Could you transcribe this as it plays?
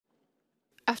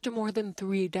After more than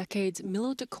 3 decades,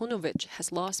 Milo Đukanović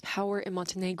has lost power in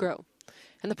Montenegro.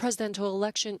 In the presidential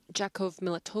election, Jakov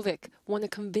Milatović won a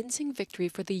convincing victory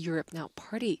for the Europe Now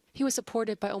party. He was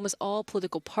supported by almost all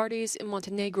political parties in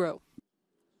Montenegro.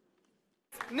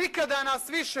 Nikada nas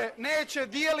više neće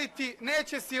dijeliti,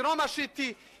 neće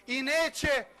siromašiti I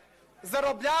neće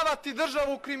zarobljavati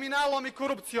državu kriminalom I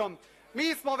korupcijom.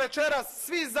 Mi smo večeras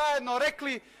svi zajedno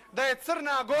rekli da je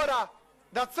Crna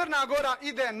Gora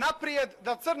ide naprijed,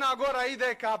 da Crna Gora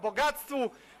ide ka bogatstvu,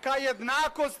 ka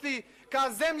jednakosti,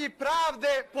 ka zemlji pravde,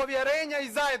 povjerenja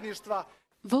I zajedništva.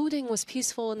 Voting was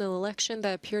peaceful in an election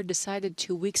that appeared decided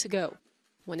 2 weeks ago,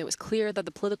 when it was clear that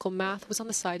the political math was on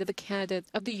the side of the candidate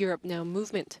of the Europe Now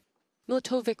movement.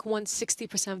 Milatović won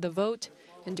 60% of the vote,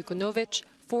 and Đukanović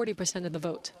 40% of the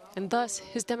vote. And thus,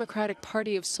 his Democratic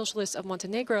Party of Socialists of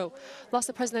Montenegro lost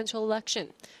the presidential election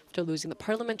after losing the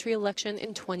parliamentary election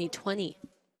in 2020.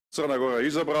 Crna Gora je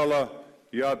izabrala,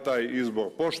 ja taj izbor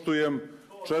poštujem,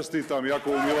 čestitam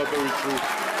Jakovu Milatoviću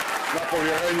na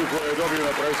povjerenju koje je dobio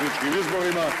na predsjedničkim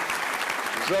izborima.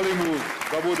 Želim mu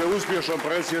da bude uspješan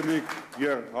predsjednik,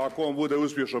 jer ako on bude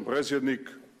uspješan predsjednik,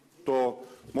 to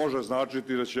može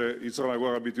značiti da će I Crna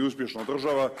Gora biti uspješna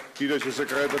država I da će se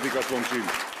kretati ka svom cilju.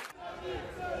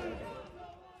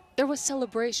 There was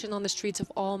celebration on the streets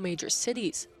of all major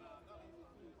cities.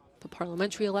 The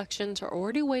parliamentary elections are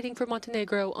already waiting for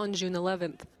Montenegro on June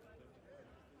 11th.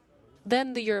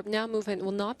 Then the Europe Now movement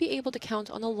will not be able to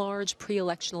count on a large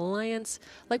pre-election alliance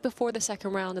like before the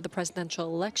second round of the presidential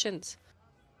elections.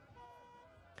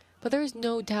 But there is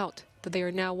no doubt that they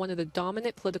are now one of the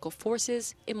dominant political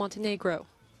forces in Montenegro.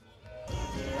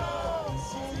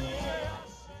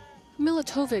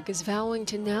 Milatović is vowing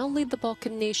to now lead the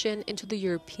Balkan nation into the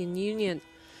European Union,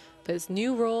 but his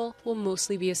new role will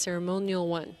mostly be a ceremonial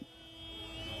one.